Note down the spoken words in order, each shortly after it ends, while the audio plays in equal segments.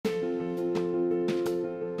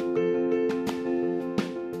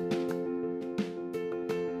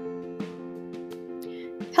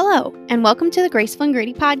Hello, and welcome to the Graceful and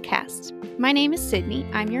Gritty podcast. My name is Sydney.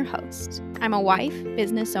 I'm your host. I'm a wife,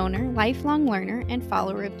 business owner, lifelong learner, and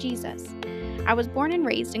follower of Jesus. I was born and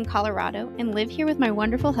raised in Colorado and live here with my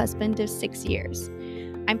wonderful husband of 6 years.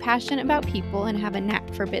 I'm passionate about people and have a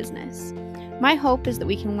knack for business. My hope is that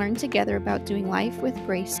we can learn together about doing life with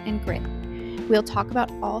grace and grit. We'll talk about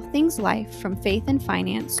all things life, from faith and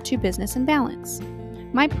finance to business and balance.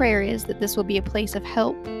 My prayer is that this will be a place of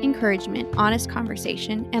help, encouragement, honest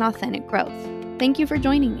conversation, and authentic growth. Thank you for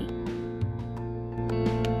joining me.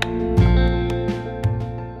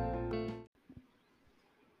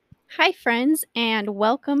 Hi, friends, and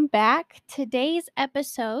welcome back. Today's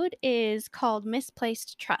episode is called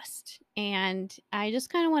Misplaced Trust, and I just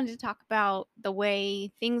kind of wanted to talk about the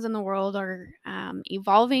way things in the world are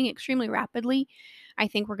evolving extremely rapidly. I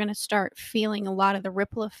think we're going to start feeling a lot of the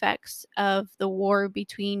ripple effects of the war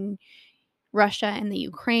between Russia and the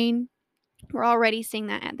Ukraine. We're already seeing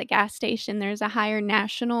that at the gas station. There's a higher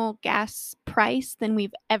national gas price than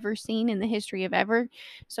we've ever seen in the history of ever.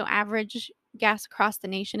 So average gas across the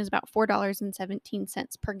nation is about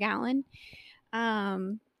 $4.17 per gallon.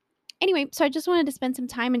 Anyway, so I just wanted to spend some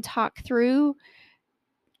time and talk through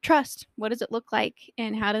trust. What does it look like,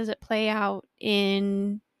 and how does it play out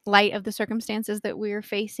in light of the circumstances that we're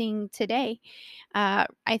facing today? I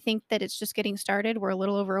think that it's just getting started. We're a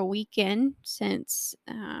little over a week in since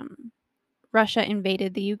Russia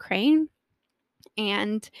invaded the Ukraine,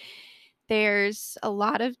 and there's a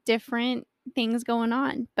lot of different things going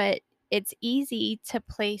on, but it's easy to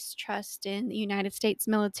place trust in the United States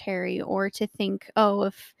military, or to think, oh,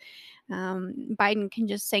 if Biden can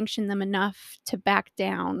just sanction them enough to back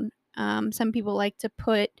down. Some people like to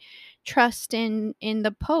put trust in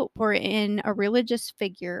the Pope, or in a religious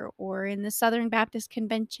figure, or in the Southern Baptist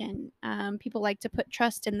Convention. People like to put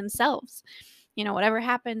trust in themselves. You know, whatever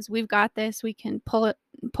happens, we've got this. We can pull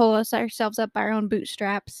ourselves up by our own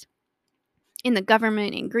bootstraps. In the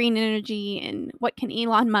government and green energy, and what can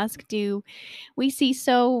Elon Musk do? We see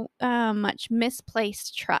so much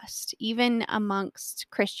misplaced trust, even amongst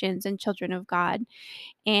Christians and children of God.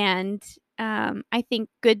 And I think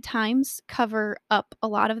good times cover up a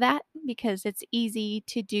lot of that, because it's easy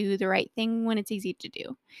to do the right thing when it's easy to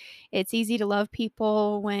do. It's easy to love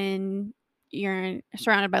people when you're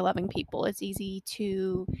surrounded by loving people. It's easy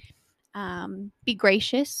to be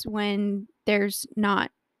gracious when there's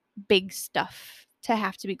not big stuff to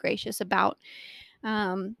have to be gracious about.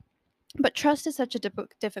 But trust is such a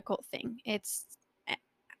difficult thing.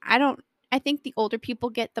 I don't, I think the older people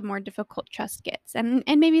get, the more difficult trust gets. And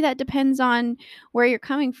maybe that depends on where you're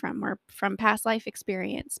coming from, or from past life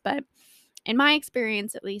experience. But in my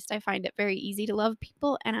experience, at least, I find it very easy to love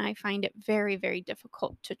people, and I find it very, very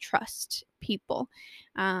difficult to trust people.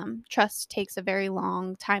 Trust takes a very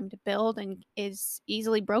long time to build and is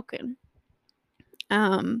easily broken.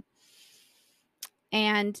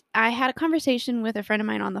 And I had a conversation with a friend of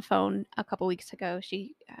mine on the phone a couple weeks ago.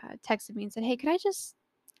 She texted me and said, "Hey, could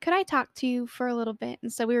I talk to you for a little bit?" And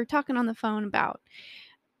so we were talking on the phone about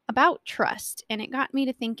trust, and it got me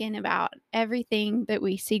to thinking about everything that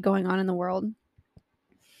we see going on in the world.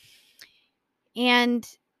 And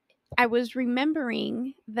I was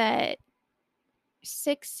remembering that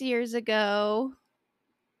 6 years ago,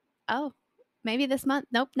 maybe this month,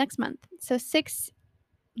 nope, next month. So 7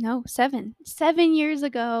 years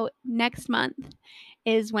ago next month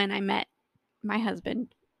is when I met my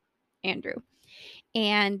husband, Andrew.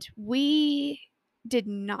 And we did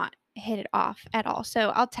not hit it off at all.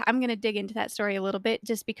 So I'm going to dig into that story a little bit,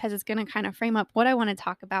 just because it's going to kind of frame up what I want to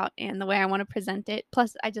talk about and the way I want to present it.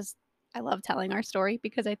 Plus, I love telling our story,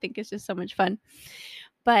 because I think it's just so much fun.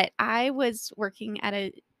 But I was working at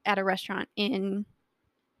a restaurant in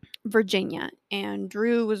Virginia, and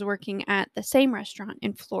Drew was working at the same restaurant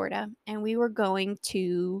in Florida, and we were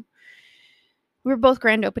both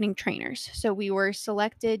grand opening trainers. So we were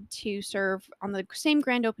selected to serve on the same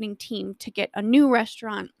grand opening team to get a new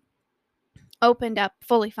restaurant opened up,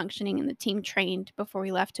 fully functioning, and the team trained before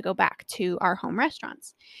we left to go back to our home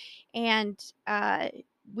restaurants. And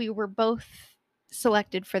we were both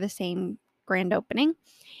selected for the same grand opening.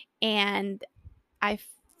 And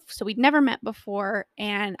so we'd never met before,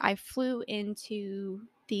 and I flew into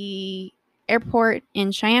the airport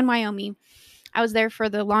in Cheyenne, Wyoming. I was there for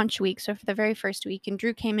the launch week, so for the very first week, and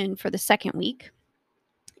Drew came in for the second week.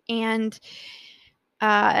 And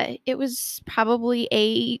it was probably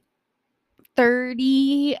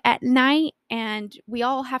 8:30 at night, and we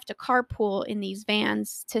all have to carpool in these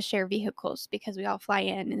vans to share vehicles, because we all fly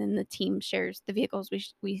in, and then the team shares the vehicles.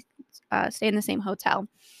 We stay in the same hotel,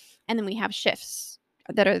 and then we have shifts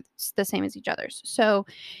that are the same as each other's. So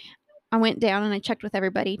I went down and I checked with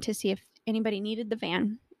everybody to see if anybody needed the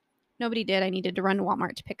van. Nobody did. I needed to run to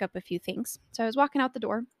Walmart to pick up a few things. So I was walking out the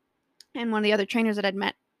door, and one of the other trainers that I'd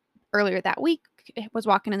met earlier that week was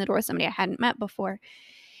walking in the door with somebody I hadn't met before.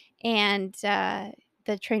 And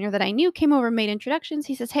the trainer that I knew came over and made introductions.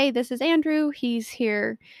 He says, "Hey, this is Andrew. He's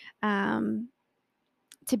here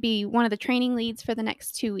to be one of the training leads for the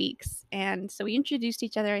next 2 weeks." And so we introduced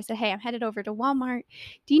each other. I said, "Hey, I'm headed over to Walmart.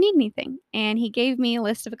 Do you need anything?" And he gave me a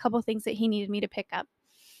list of a couple of things that he needed me to pick up.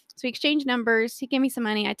 So we exchanged numbers. He gave me some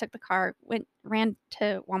money. I took the car, ran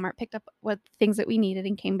to Walmart, picked up what things that we needed,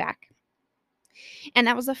 and came back. And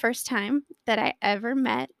that was the first time that I ever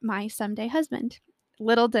met my someday husband.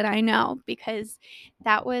 Little did I know, because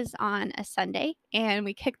that was on a Sunday, and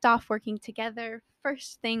we kicked off working together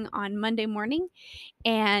first thing on Monday morning.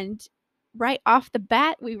 And right off the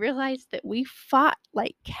bat, we realized that we fought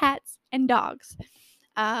like cats and dogs.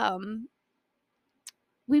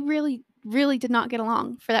 We really, really did not get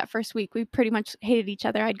along for that first week. We pretty much hated each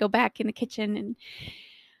other. I'd go back in the kitchen, and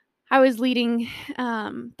I was leading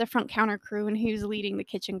the front counter crew, and he was leading the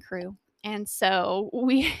kitchen crew. And so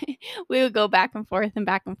we we would go back and forth and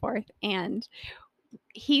back and forth. And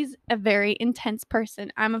he's a very intense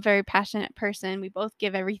person. I'm a very passionate person. We both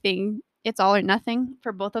give everything. It's all or nothing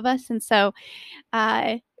for both of us. And so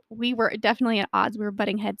uh, we were definitely at odds. We were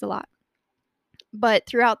butting heads a lot. But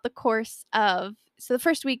throughout the course of, so the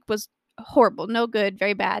first week was horrible, no good,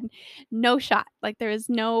 very bad, no shot. Like there is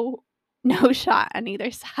no shot on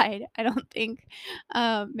either side, I don't think.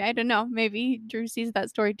 I don't know, maybe Drew sees that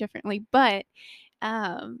story differently, but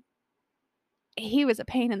um he was a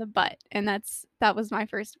pain in the butt, and that was my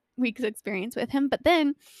first week's experience with him. But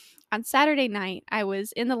then on Saturday night, I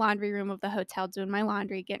was in the laundry room of the hotel doing my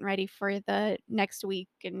laundry, getting ready for the next week.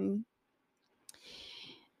 And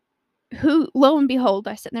who, lo and behold,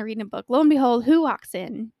 I was sitting there reading a book. Lo and behold, who walks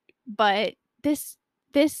in? But this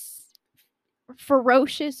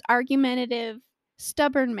ferocious, argumentative,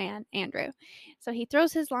 stubborn man, Andrew. So he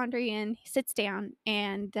throws his laundry in, he sits down,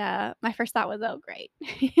 and my first thought was, "Oh, great.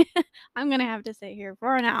 I'm gonna have to sit here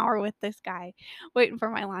for an hour with this guy, waiting for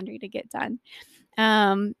my laundry to get done."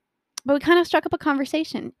 Um, but we kind of struck up a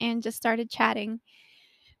conversation and just started chatting.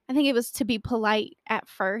 I think it was to be polite at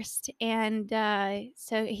first. And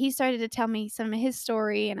so he started to tell me some of his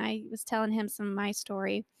story, and I was telling him some of my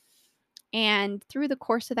story. And through the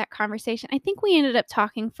course of that conversation, I think we ended up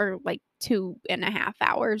talking for like 2.5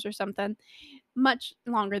 hours or something, much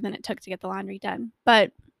longer than it took to get the laundry done.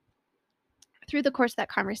 But through the course of that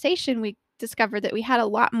conversation, we discovered that we had a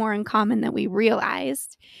lot more in common than we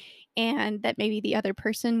realized, and that maybe the other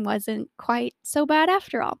person wasn't quite so bad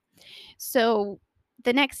after all. So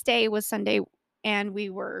the next day was Sunday, and we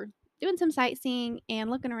were doing some sightseeing and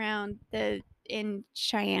looking around the in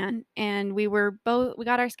Cheyenne, and we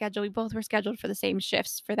got our schedule. We both were scheduled for the same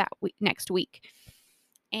shifts for that next week.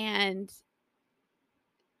 And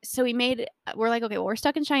so we're like, okay, well, we're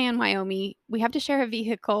stuck in Cheyenne, Wyoming. We have to share a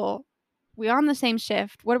vehicle. We're on the same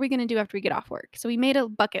shift. What are we going to do after we get off work? So we made a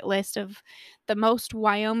bucket list of the most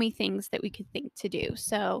Wyoming things that we could think to do.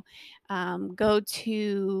 So go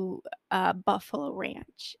to Buffalo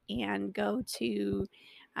Ranch, and go to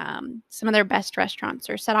some of their best restaurants,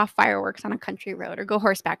 or set off fireworks on a country road, or go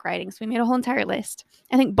horseback riding. So we made a whole entire list.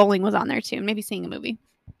 I think bowling was on there too, maybe seeing a movie.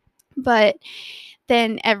 But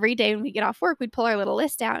then every day when we get off work, we'd pull our little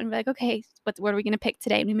list out and be like, okay, what are we going to pick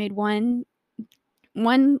today? And we made one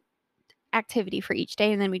activity for each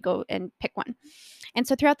day, and then we'd go and pick one. And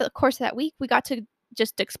so throughout the course of that week, we got to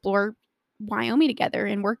just explore Wyoming together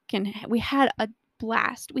and work, and we had a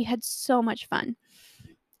blast. We had so much fun.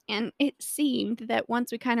 And it seemed that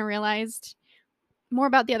once we kind of realized more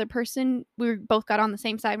about the other person, we both got on the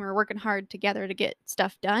same side and we were working hard together to get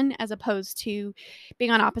stuff done, as opposed to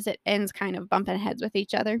being on opposite ends, kind of bumping heads with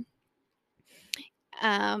each other.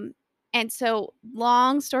 And so,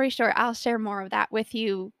 long story short, I'll share more of that with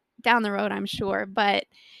you down the road, I'm sure. But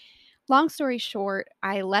long story short,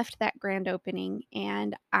 I left that grand opening,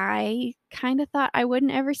 and I kind of thought I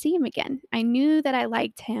wouldn't ever see him again. I knew that I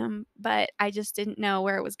liked him, but I just didn't know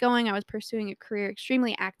where it was going. I was pursuing a career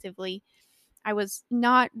extremely actively. I was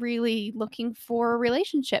not really looking for a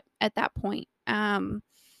relationship at that point. I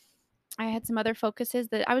had some other focuses,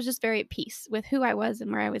 that I was just very at peace with who I was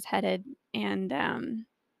and where I was headed. And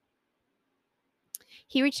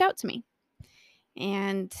he reached out to me,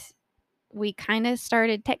 and we kind of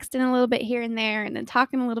started texting a little bit here and there, and then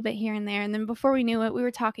talking a little bit here and there. And then before we knew it, we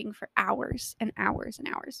were talking for hours and hours and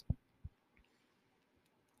hours.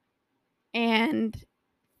 And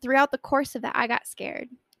throughout the course of that, I got scared,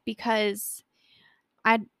 because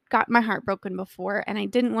I'd got my heart broken before, and I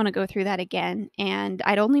didn't want to go through that again. And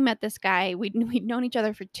I'd only met this guy. We'd known each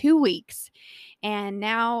other for 2 weeks, and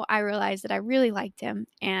now I realized that I really liked him,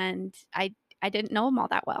 and I didn't know him all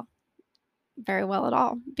that well, very well at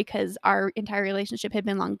all, because our entire relationship had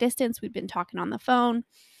been long distance. We'd been talking on the phone,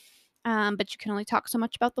 but you can only talk so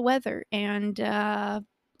much about the weather and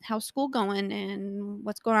how's school going and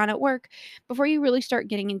what's going on at work before you really start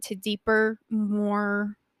getting into deeper,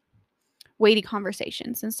 more weighty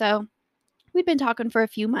conversations. And so we'd been talking for a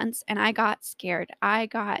few months, and I got scared. I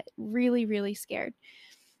got really, really scared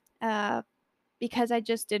uh, because I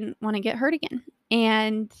just didn't want to get hurt again.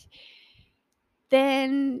 And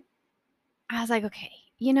then I was like, okay,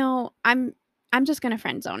 I'm just gonna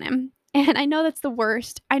friend zone him. And I know that's the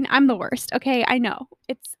worst. I'm the worst. Okay, I know.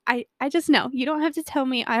 I just know. You don't have to tell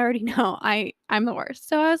me. I already know. I'm the worst.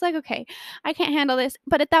 So I was like, okay, I can't handle this.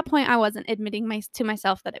 But at that point, I wasn't admitting to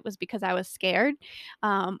myself that it was because I was scared,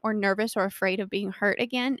 or nervous, or afraid of being hurt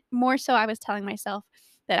again. More so, I was telling myself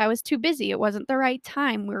that I was too busy. It wasn't the right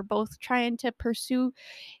time. We were both trying to pursue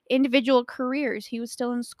individual careers. He was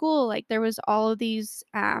still in school. Like, there was all of these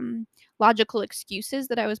logical excuses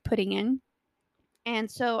that I was putting in.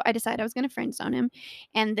 And so I decided I was going to friend zone him.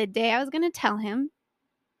 And the day I was going to tell him,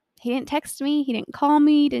 he didn't text me, he didn't call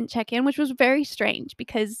me, didn't check in, which was very strange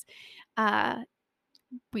because uh,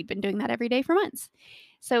 we'd been doing that every day for months.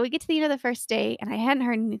 So we get to the end of the first day, and I hadn't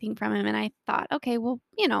heard anything from him. And I thought, okay, well,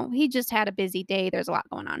 he just had a busy day. There's a lot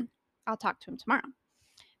going on. I'll talk to him tomorrow.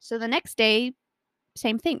 So the next day,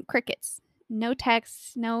 same thing, crickets. No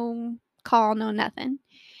texts, no call, no nothing.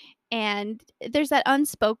 And there's that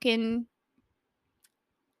unspoken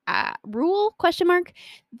rule, question mark,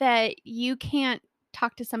 that you can't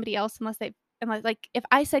talk to somebody else unless, like, if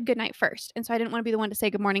I said goodnight first, and so I didn't want to be the one to say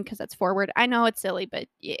good morning because that's forward. I know it's silly, but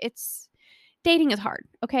it's dating is hard,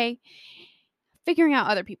 okay? Figuring out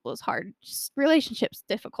other people is hard. Just relationships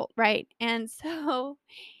difficult, right? And so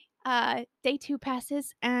day 2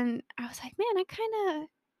 passes, and I was like, man,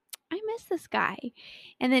 I miss this guy.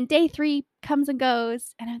 And then day 3 comes and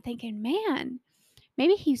goes, and I'm thinking, man,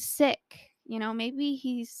 maybe he's sick. Maybe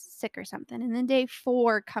he's sick or something. And then day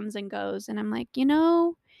 4 comes and goes, and I'm like,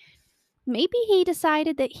 maybe he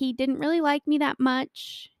decided that he didn't really like me that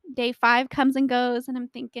much. Day 5 comes and goes, and I'm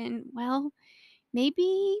thinking, well,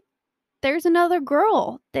 maybe there's another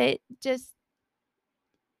girl that just,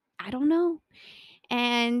 I don't know.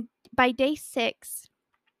 And by day 6,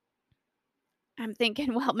 I'm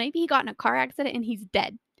thinking, well, maybe he got in a car accident and he's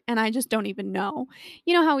dead. And I just don't even know.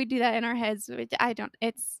 You know how we do that in our heads? I don't,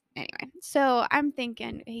 it's, anyway. So I'm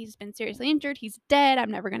thinking he's been seriously injured. He's dead.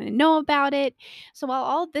 I'm never going to know about it. So while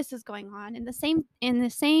all of this is going on, in the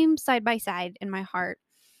same side by side in my heart,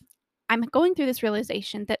 I'm going through this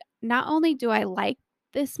realization that not only do I like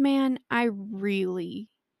this man, I really,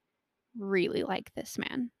 really like this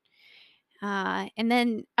man. And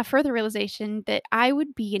then a further realization that I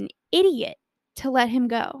would be an idiot to let him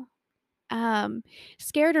go. Um,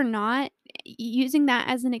 Scared or not, using that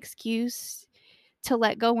as an excuse to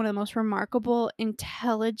let go one of the most remarkable,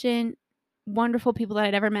 intelligent, wonderful people that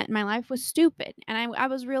I'd ever met in my life was stupid. And I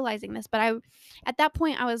was realizing this, but at that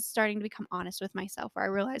point, I was starting to become honest with myself, where I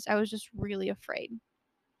realized I was just really afraid.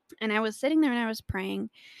 And I was sitting there and I was praying,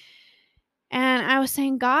 and I was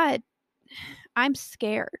saying, God, I'm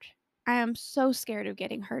scared. I am so scared of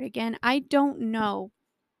getting hurt again. I don't know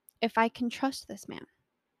if I can trust this man.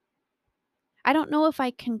 I don't know if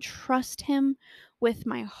I can trust him with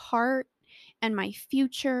my heart and my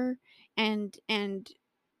future and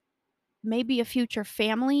maybe a future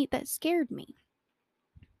family. That scared me.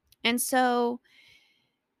 And so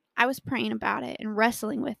I was praying about it and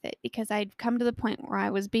wrestling with it, because I'd come to the point where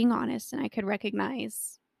I was being honest and I could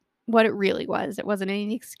recognize what it really was. It wasn't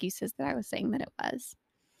any excuses that I was saying that it was.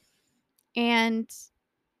 And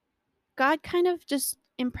God kind of just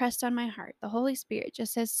impressed on my heart. The Holy Spirit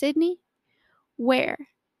just says, Sydney, where?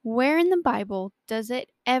 Where in the Bible does it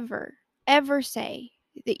ever say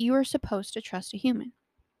that you are supposed to trust a human?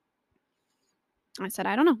 I said,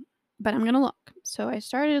 I don't know, but I'm going to look. So I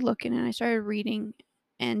started looking, and I started reading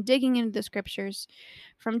and digging into the scriptures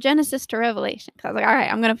from Genesis to Revelation. 'Cause I was like, all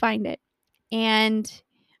right, I'm going to find it. And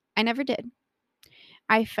I never did.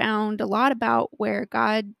 I found a lot about where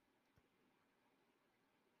God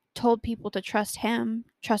told people to trust him,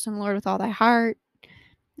 trust in the Lord with all thy heart.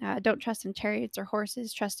 Don't trust in chariots or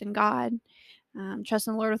horses, trust in God. Trust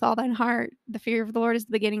in the Lord with all thine heart. The fear of the Lord is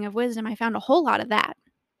the beginning of wisdom. I found a whole lot of that.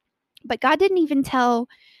 But God didn't even tell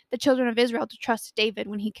the children of Israel to trust David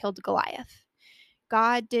when he killed Goliath.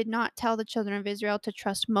 God did not tell the children of Israel to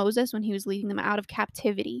trust Moses when he was leading them out of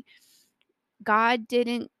captivity. God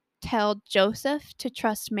didn't tell Joseph to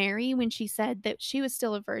trust Mary when she said that she was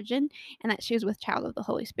still a virgin and that she was with child of the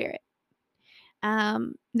Holy Spirit.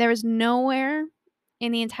 There is nowhere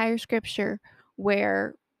in the entire scripture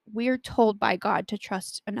where we're told by God to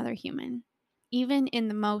trust another human, even in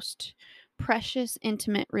the most precious,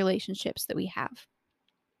 intimate relationships that we have.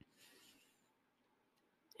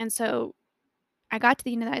 And so I got to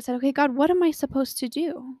the end of that. I said, okay, God, what am I supposed to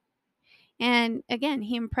do? And again,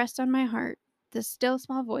 he impressed on my heart this still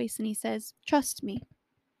small voice, and he says, trust me.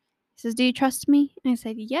 He says, do you trust me? And I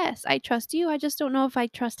said, yes, I trust you. I just don't know if I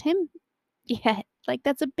trust him yet. Like,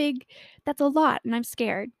 that's a lot, and I'm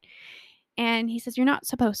scared. And he says, you're not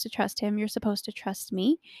supposed to trust him. You're supposed to trust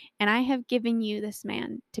me. And I have given you this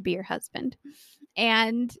man to be your husband.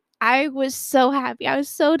 And I was so happy. I was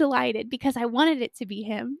so delighted because I wanted it to be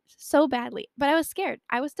him so badly. But I was scared.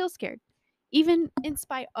 I was still scared, even in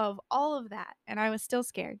spite of all of that. And I was still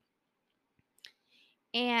scared.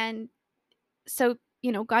 And so,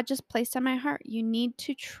 God just placed on my heart, you need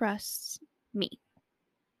to trust me.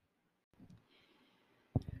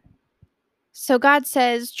 So God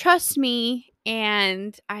says, trust me.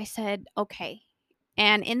 And I said, okay.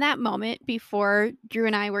 And in that moment, before Drew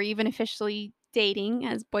and I were even officially dating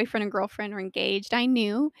as boyfriend and girlfriend or engaged, I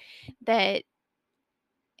knew that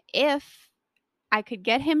if I could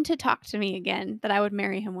get him to talk to me again, that I would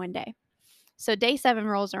marry him one day. So day 7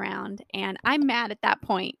 rolls around, and I'm mad at that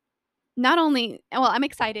point. Not only, well, I'm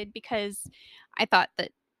excited because I thought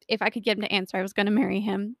that if I could get him to answer, I was going to marry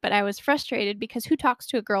him. But I was frustrated because who talks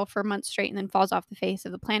to a girl for months straight and then falls off the face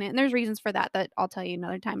of the planet? And there's reasons for that I'll tell you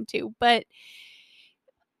another time too. But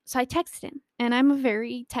so I texted him, and I'm a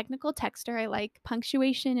very technical texter. I like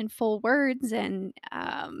punctuation and full words, and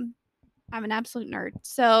I'm an absolute nerd.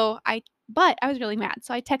 But I was really mad.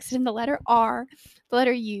 So I texted him the letter R, the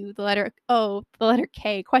letter U, the letter O, the letter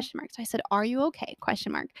K, question mark. So I said, are you okay?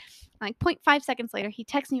 Question mark. Like 0.5 seconds later, he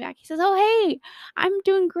texts me back. He says, oh, hey, I'm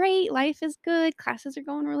doing great. Life is good. Classes are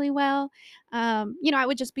going really well. I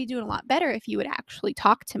would just be doing a lot better if you would actually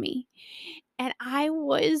talk to me. And I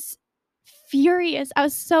was furious. I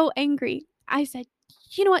was so angry. I said,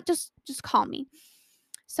 you know what? Just call me.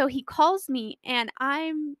 So he calls me, and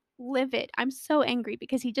I'm livid. I'm so angry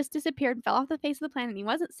because he just disappeared and fell off the face of the planet. And he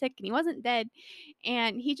wasn't sick and he wasn't dead.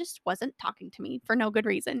 And he just wasn't talking to me for no good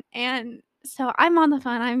reason. And so I'm on the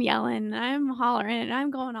phone, I'm yelling, and I'm hollering, and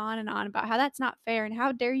I'm going on and on about how that's not fair and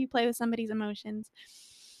how dare you play with somebody's emotions.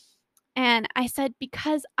 And I said,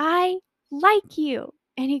 because I like you.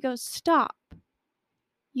 And he goes, stop.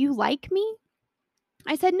 You like me?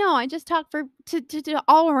 I said, no, I just talk to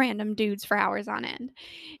all random dudes for hours on end.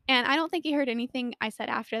 And I don't think he heard anything I said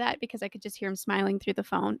after that because I could just hear him smiling through the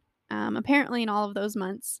phone. Apparently, in all of those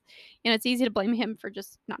months, it's easy to blame him for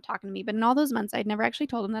just not talking to me, but in all those months, I'd never actually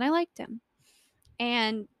told him that I liked him.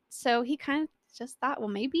 And so he kind of just thought, well,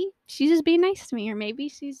 maybe she's just being nice to me, or maybe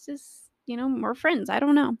she's just, we're friends. I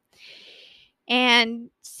don't know. And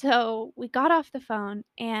so we got off the phone,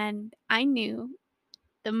 and I knew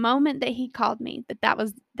the moment that he called me that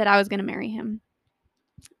I was going to marry him.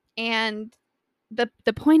 And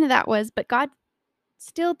the point of that was, but God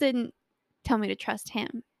still didn't tell me to trust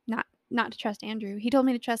him, not to trust Andrew. He told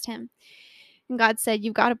me to trust him. And God said,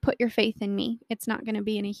 you've got to put your faith in me. It's not going to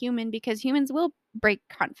be in a human, because humans will break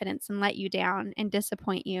confidence and let you down and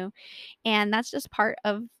disappoint you. And that's just part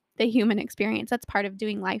of the human experience. That's part of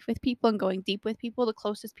doing life with people and going deep with people. The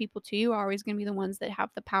closest people to you are always going to be the ones that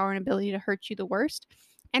have the power and ability to hurt you the worst.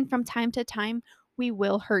 And from time to time, we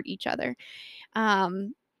will hurt each other.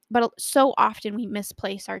 But so often we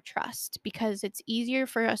misplace our trust because it's easier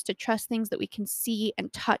for us to trust things that we can see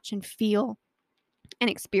and touch and feel and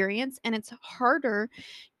experience. And it's harder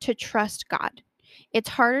to trust God. It's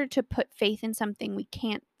harder to put faith in something we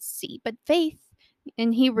can't see. But faith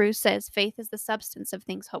in Hebrews says faith is the substance of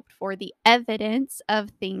things hoped for, the evidence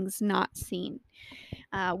of things not seen.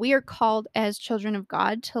 We are called as children of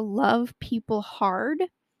God to love people hard,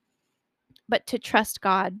 but to trust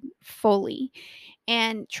God fully.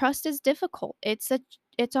 And trust is difficult. It's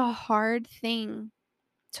a hard thing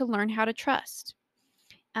to learn how to trust.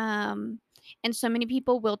 And so many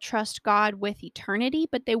people will trust God with eternity,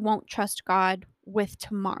 but they won't trust God with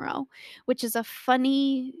tomorrow, which is a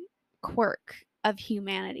funny quirk of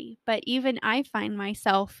humanity. But even I find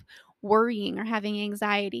myself worrying or having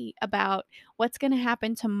anxiety about what's going to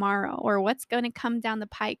happen tomorrow or what's going to come down the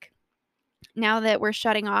pike now that we're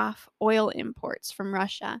shutting off oil imports from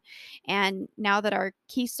Russia, and now that our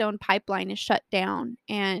Keystone pipeline is shut down,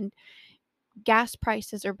 and gas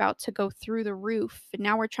prices are about to go through the roof, and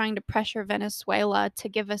now we're trying to pressure Venezuela to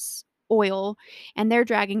give us oil, and they're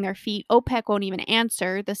dragging their feet. OPEC won't even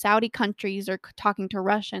answer. The Saudi countries are talking to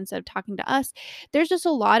Russia instead of talking to us. There's just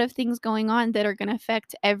a lot of things going on that are going to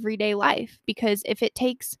affect everyday life, because if it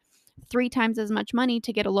takes 3 times as much money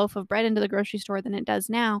to get a loaf of bread into the grocery store than it does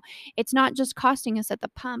now, it's not just costing us at the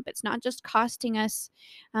pump. It's not just costing us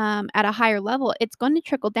at a higher level. It's going to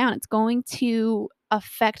trickle down. It's going to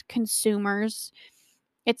affect consumers.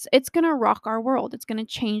 It's going to rock our world. It's going to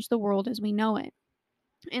change the world as we know it.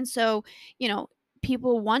 And so, you know,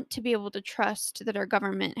 people want to be able to trust that our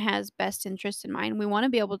government has best interests in mind. We want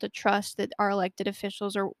to be able to trust that our elected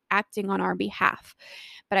officials are acting on our behalf.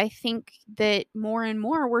 But I think that more and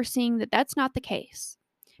more we're seeing that that's not the case.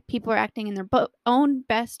 People are acting in their own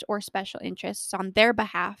best or special interests on their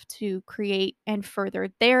behalf to create and further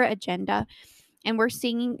their agenda. And we're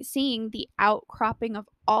seeing the outcropping of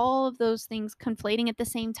all of those things conflating at the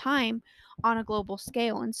same time on a global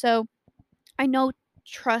scale. And so I know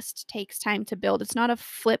trust takes time to build. It's not a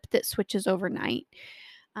flip that switches overnight.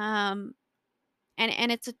 Um,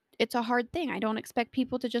 and it's a hard thing. I don't expect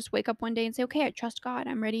people to just wake up one day and say, "Okay, I trust God.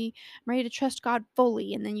 I'm ready to trust God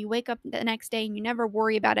fully." And then you wake up the next day and you never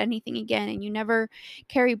worry about anything again, and you never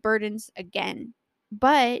carry burdens again.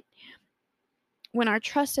 But when our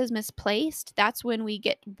trust is misplaced, that's when we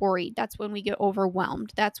get worried. That's when we get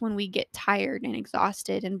overwhelmed. That's when we get tired and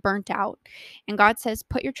exhausted and burnt out. And God says,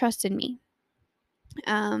 "Put your trust in me.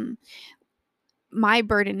 Um, my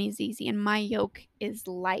burden is easy and my yoke is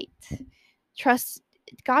light." Trust,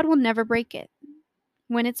 God will never break it.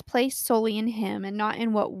 When it's placed solely in Him and not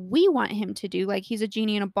in what we want Him to do, like He's a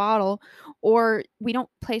genie in a bottle, or we don't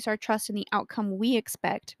place our trust in the outcome we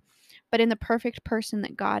expect, but in the perfect person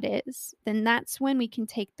that God is, then that's when we can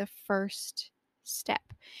take the first step.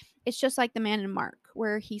 It's just like the man in Mark,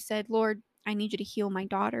 where he said, "Lord, I need you to heal my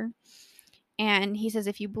daughter." And he says,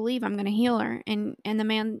 "If you believe, I'm going to heal her." And the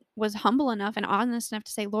man was humble enough and honest enough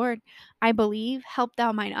to say, "Lord, I believe, help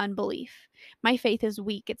thou mine unbelief. My faith is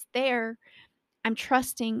weak. It's there. I'm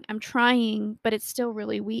trusting, I'm trying, but it's still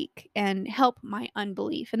really weak, and help my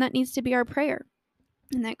unbelief." And that needs to be our prayer.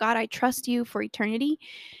 And that, God, I trust you for eternity.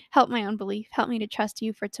 Help my unbelief. Help me to trust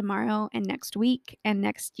you for tomorrow and next week and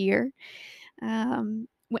next year.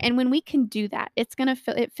 And when we can do that,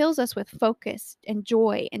 it fills us with focus and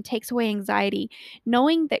joy and takes away anxiety,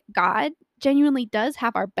 knowing that God genuinely does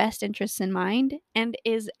have our best interests in mind and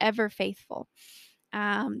is ever faithful.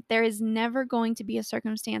 There is never going to be a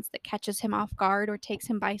circumstance that catches him off guard or takes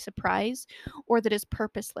him by surprise, or that is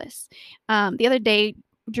purposeless. The other day,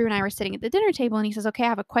 Drew and I were sitting at the dinner table, and he says, "Okay, I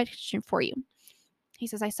have a question for you." He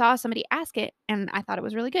says, "I saw somebody ask it and I thought it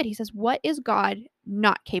was really good." He says, "What is God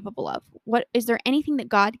not capable of? What is there anything that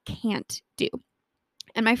God can't do?"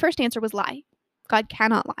 And my first answer was lie. God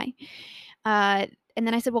cannot lie. And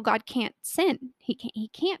then I said, "Well, God can't sin. He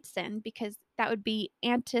can't sin, because that would be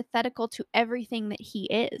antithetical to everything that He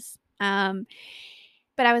is." But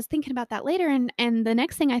I was thinking about that later, and the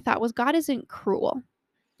next thing I thought was, God isn't cruel.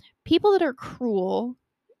 People that are cruel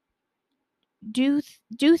do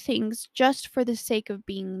things just for the sake of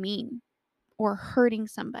being mean or hurting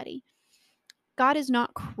somebody. God is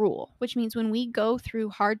not cruel, which means when we go through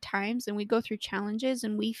hard times and we go through challenges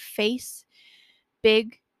and we face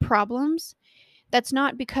big problems, that's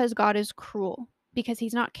not because God is cruel, because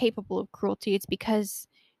He's not capable of cruelty. It's because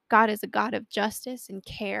God is a God of justice and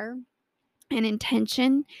care and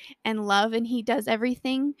intention and love, and He does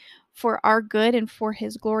everything for our good and for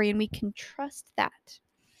His glory, and we can trust that.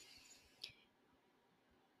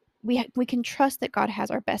 We can trust that God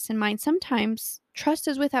has our best in mind. Sometimes trust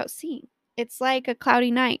is without seeing. It's like a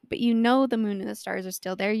cloudy night, but you know the moon and the stars are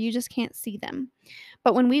still there. You just can't see them.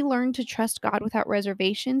 But when we learn to trust God without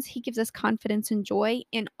reservations, He gives us confidence and joy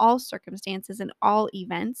in all circumstances and all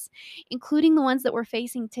events, including the ones that we're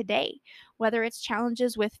facing today, whether it's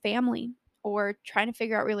challenges with family or trying to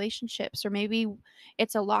figure out relationships, or maybe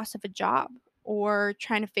it's a loss of a job, or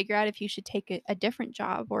trying to figure out if you should take a different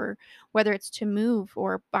job, or whether it's to move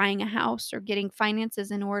or buying a house or getting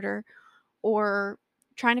finances in order, or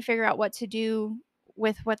trying to figure out what to do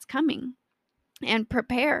with what's coming and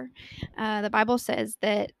prepare. The Bible says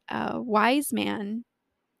that a wise man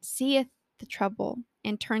seeth the trouble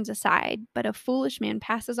and turns aside, but a foolish man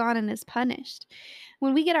passes on and is punished.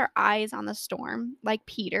 When we get our eyes on the storm, like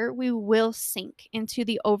Peter, we will sink into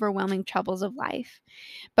the overwhelming troubles of life.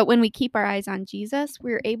 But when we keep our eyes on Jesus,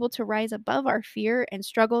 we're able to rise above our fear and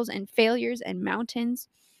struggles and failures and mountains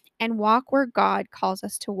and walk where God calls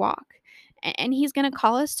us to walk. And He's going to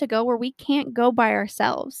call us to go where we can't go by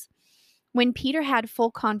ourselves. When Peter had full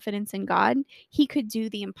confidence in God, he could do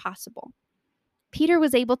the impossible. Peter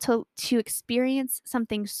was able to experience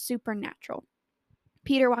something supernatural.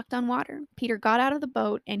 Peter walked on water. Peter got out of the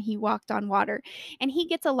boat and he walked on water. And he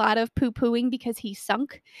gets a lot of poo-pooing because he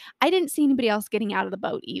sunk. I didn't see anybody else getting out of the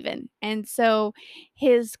boat even. And so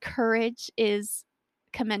his courage is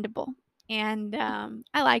commendable. And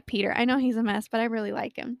I like Peter. I know he's a mess, but I really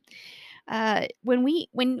like him.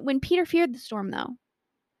 When Peter feared the storm, though,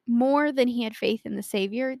 more than he had faith in the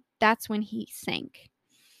Savior, that's when he sank.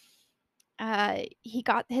 He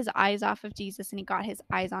got his eyes off of Jesus and he got his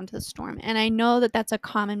eyes onto the storm. And I know that that's a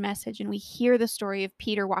common message, and we hear the story of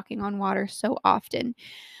Peter walking on water so often.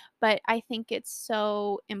 But I think it's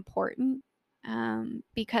so important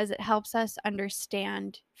because it helps us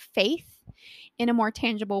understand faith in a more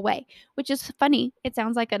tangible way, which is funny. It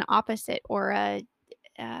sounds like an opposite or a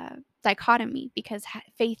dichotomy, because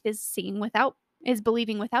faith is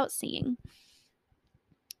believing without seeing.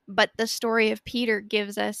 But the story of Peter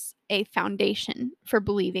gives us a foundation for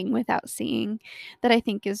believing without seeing that I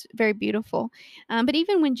think is very beautiful. But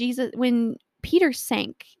even when Peter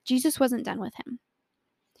sank, Jesus wasn't done with him.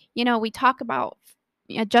 You know, we talk about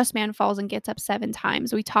a just man falls and gets up 7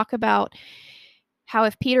 times. We talk about how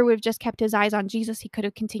if Peter would have just kept his eyes on Jesus, he could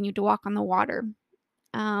have continued to walk on the water.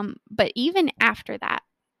 But even after that,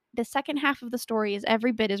 the second half of the story is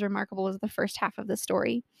every bit as remarkable as the first half of the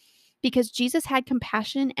story, because Jesus had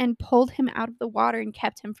compassion and pulled him out of the water and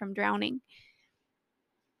kept him from drowning.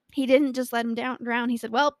 He didn't just let him drown. He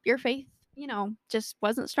said, well, your faith, just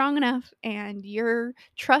wasn't strong enough, and your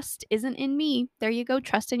trust isn't in me. There you go.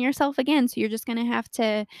 Trust in yourself again. So you're just going to have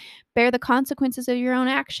to bear the consequences of your own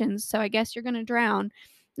actions. So I guess you're going to drown.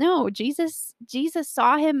 No, Jesus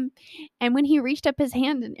saw him. And when he reached up his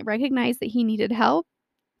hand and recognized that he needed help,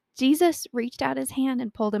 Jesus reached out his hand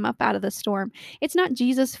and pulled him up out of the storm. It's not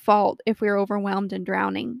Jesus' fault if we're overwhelmed and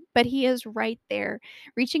drowning, but he is right there,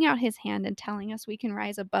 reaching out his hand and telling us we can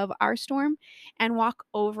rise above our storm and walk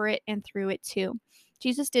over it and through it too.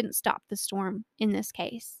 Jesus didn't stop the storm in this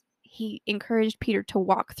case. He encouraged Peter to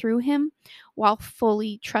walk through him while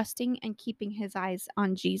fully trusting and keeping his eyes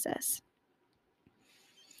on Jesus.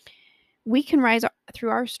 We can rise through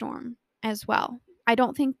our storm as well. I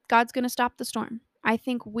don't think God's going to stop the storm. I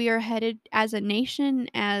think we are headed as a nation,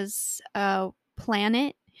 as a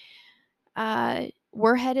planet,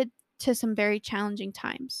 we're headed to some very challenging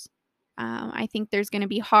times. I think there's going to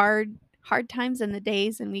be hard times in the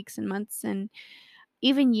days and weeks and months and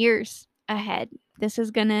even years ahead. This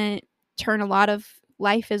is going to turn a lot of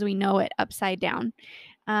life as we know it upside down.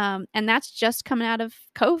 And that's just coming out of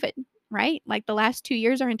COVID, right? Like the last 2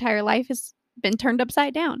 years, our entire life has been turned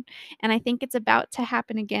upside down. And I think it's about to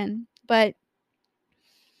happen again. But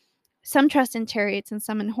some trust in chariots and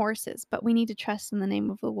some in horses, but we need to trust in the name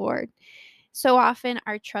of the Lord. So often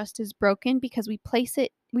our trust is broken because we put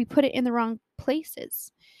it in the wrong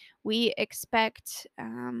places. We expect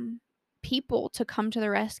people to come to the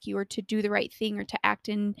rescue or to do the right thing or to act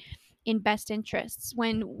in best interests,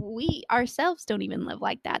 when we ourselves don't even live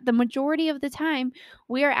like that. The majority of the time,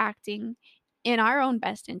 we are acting in our own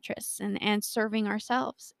best interests and serving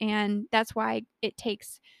ourselves. And that's why it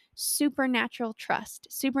takes supernatural trust,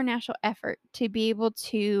 supernatural effort to be able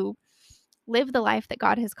to live the life that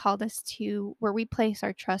God has called us to, where we place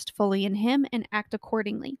our trust fully in Him and act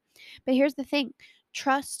accordingly. But here's the thing: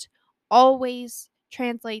 trust always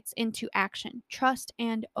translates into action. Trust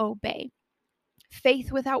and obey.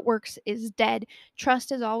 Faith without works is dead.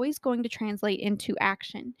 Trust is always going to translate into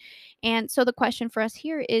action. And so the question for us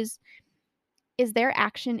here is there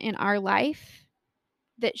action in our life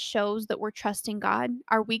that shows that we're trusting God?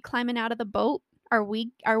 Are we climbing out of the boat? Are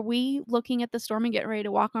we looking at the storm and getting ready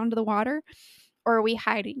to walk onto the water? Or are we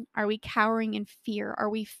hiding? Are we cowering in fear? Are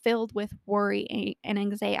we filled with worry and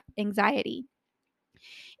anxiety?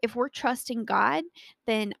 If we're trusting God,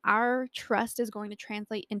 then our trust is going to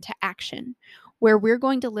translate into action, where we're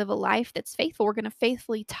going to live a life that's faithful. We're going to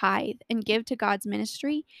faithfully tithe and give to God's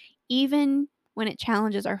ministry, even when it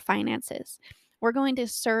challenges our finances. We're going to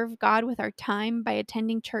serve God with our time by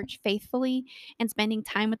attending church faithfully and spending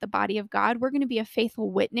time with the body of God. We're going to be a faithful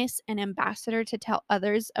witness and ambassador to tell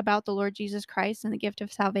others about the Lord Jesus Christ and the gift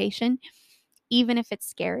of salvation, even if it's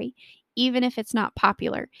scary, even if it's not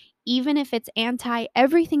popular, even if it's anti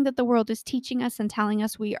everything that the world is teaching us and telling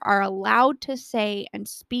us we are allowed to say and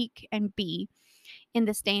speak and be in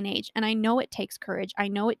this day and age. And I know it takes courage. I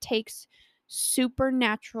know it takes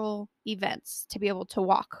supernatural events to be able to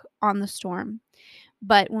walk on the storm.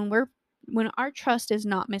 But when our trust is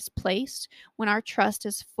not misplaced, when our trust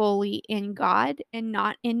is fully in God and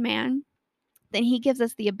not in man, then He gives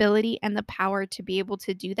us the ability and the power to be able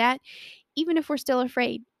to do that, even if we're still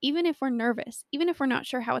afraid, even if we're nervous, even if we're not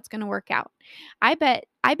sure how it's going to work out. I bet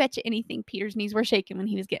you anything Peter's knees were shaking when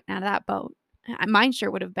he was getting out of that boat. Mine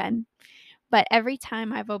sure would have been. But every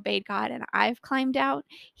time I've obeyed God and I've climbed out,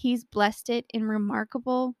 He's blessed it in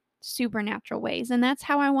remarkable, supernatural ways. And that's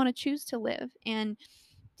how I want to choose to live. And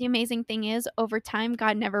the amazing thing is, over time,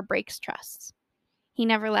 God never breaks trust. He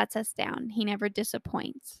never lets us down. He never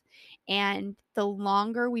disappoints. And the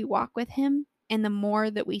longer we walk with Him and the more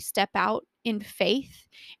that we step out in faith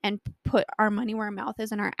and put our money where our mouth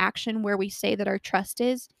is and our action where we say that our trust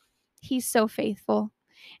is, He's so faithful.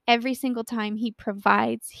 Every single time He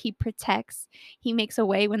provides, He protects, He makes a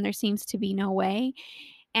way when there seems to be no way.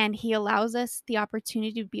 And He allows us the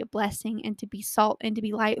opportunity to be a blessing and to be salt and to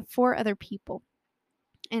be light for other people.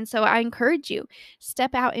 And so I encourage you,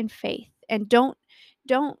 step out in faith and don't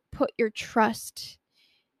put your trust,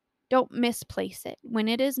 don't misplace it. When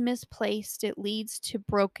it is misplaced, it leads to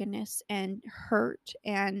brokenness and hurt.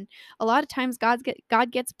 And a lot of times God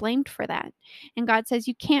gets blamed for that. And God says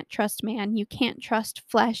you can't trust man, you can't trust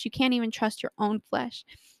flesh, you can't even trust your own flesh.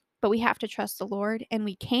 But we have to trust the Lord, and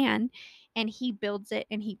we can. And He builds it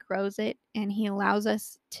and He grows it and He allows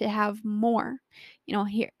us to have more.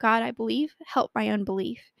 Here, God, I believe, help my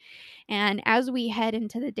unbelief. And as we head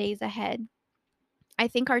into the days ahead, I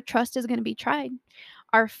think our trust is going to be tried.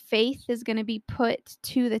 Our faith is going to be put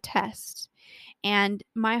to the test. And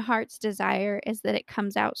my heart's desire is that it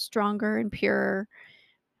comes out stronger and purer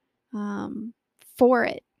for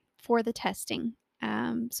the testing.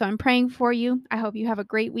 So I'm praying for you. I hope you have a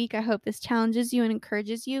great week. I hope this challenges you and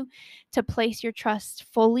encourages you to place your trust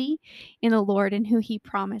fully in the Lord and who He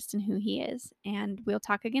promised and who He is. And we'll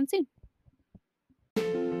talk again soon.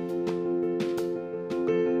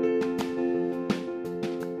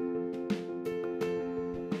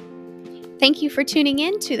 Thank you for tuning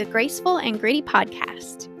in to the Graceful and Gritty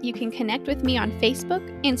podcast. You can connect with me on Facebook,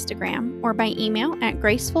 Instagram, or by email at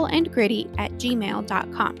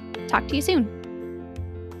gracefulandgritty@gmail.com. Talk to you soon.